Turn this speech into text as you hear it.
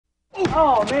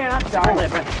Oh, man, I'm sorry.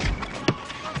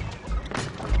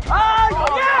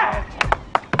 Oh, yeah!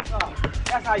 Oh,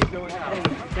 that's how you do it.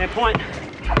 Stand point.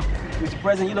 Mr.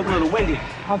 President, you look a little windy.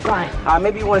 I'm fine.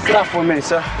 Maybe you want to sit out for a minute,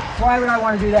 sir. Why would I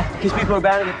want to do that? Because people are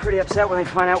bound to get pretty upset when they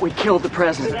find out we killed the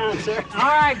president. Sit down, sir. All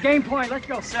right, game point. Let's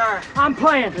go. Sir. I'm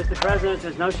playing. Mr. President,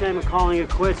 there's no shame in calling it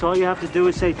quits. All you have to do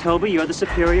is say, Toby, you're the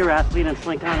superior athlete, and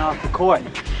slink on off the court.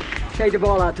 Take the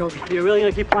ball out, Toby. You're really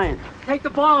going to keep playing? Take the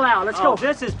ball out. Let's go.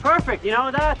 This is perfect. You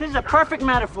know that? This is a perfect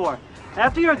metaphor.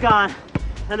 After you're gone,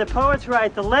 and the poets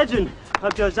write the legend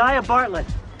of Josiah Bartlet,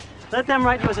 let them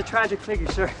write you as a tragic figure,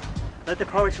 sir. Let the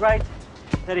poets write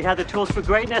that he had the tools for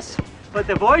greatness, but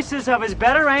the voices of his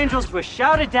better angels were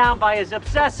shouted down by his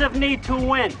obsessive need to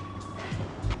win.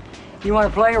 You want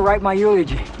to play or write my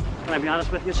eulogy? Can I be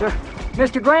honest with you, sir?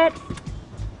 Mr. Grant?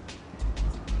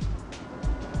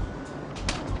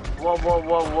 Whoa, whoa,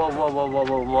 whoa, whoa, whoa, whoa, whoa,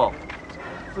 whoa, whoa.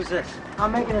 Who's this?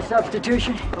 I'm making a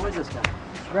substitution. Who is this guy?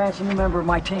 Mr. Grant's a new member of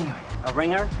my team. A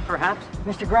ringer, perhaps?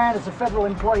 Mr. Grant is a federal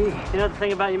employee. You know the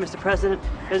thing about you, Mr. President,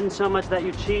 isn't so much that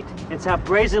you cheat, it's how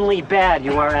brazenly bad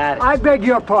you are at it. I beg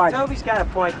your pardon. Toby's got a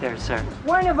point there, sir.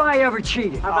 When have I ever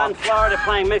cheated? How about in Florida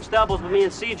playing mixed doubles with me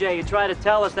and CJ? You tried to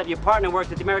tell us that your partner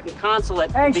worked at the American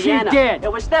consulate in Vienna. And she did.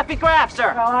 It was Steffi Graf,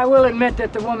 sir. Well, I will admit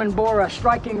that the woman bore a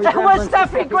striking resemblance. It was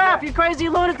Steffi Graf, you crazy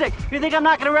lunatic. You think I'm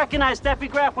not going to recognize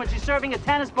Steffi Graf when she's serving a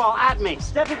tennis ball at me?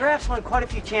 Steffi Graf's won quite a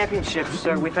few championships,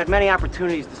 sir. We've had many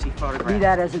opportunities to see photographs. Be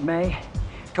that as it may,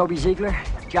 Toby Ziegler,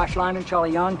 Josh Lyman,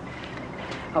 Charlie Young,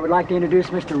 I would like to introduce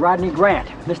Mr. Rodney Grant.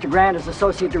 Mr. Grant is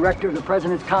Associate Director of the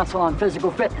President's Council on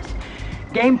Physical Fitness.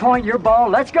 Game point, your ball,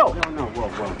 let's go. No, whoa.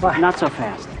 What? Not so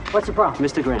fast. What's the problem?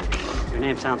 Mr. Grant, your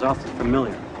name sounds awfully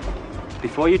familiar.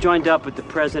 Before you joined up with the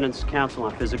President's Council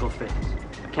on Physical Fitness,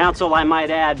 council, I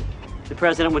might add, the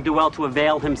President would do well to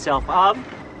avail himself of.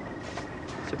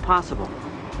 Is it possible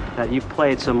that you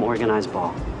played some organized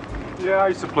ball? Yeah, I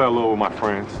used to play a little with my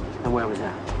friends. And where was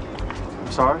that?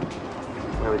 I'm sorry?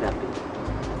 Where would that be?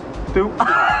 Duke.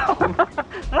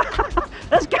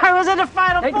 This guy was in the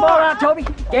Final Four. Take the ball out, Toby.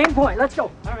 Game point. Let's go.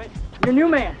 All right. Your new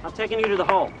man. I'm taking you to the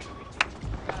hole.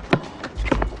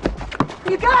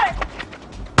 You got it.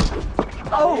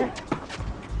 Oh.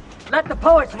 Let the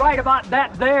poets write about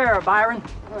that there, Byron.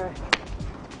 All right.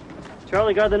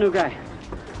 Charlie, guard the new guy.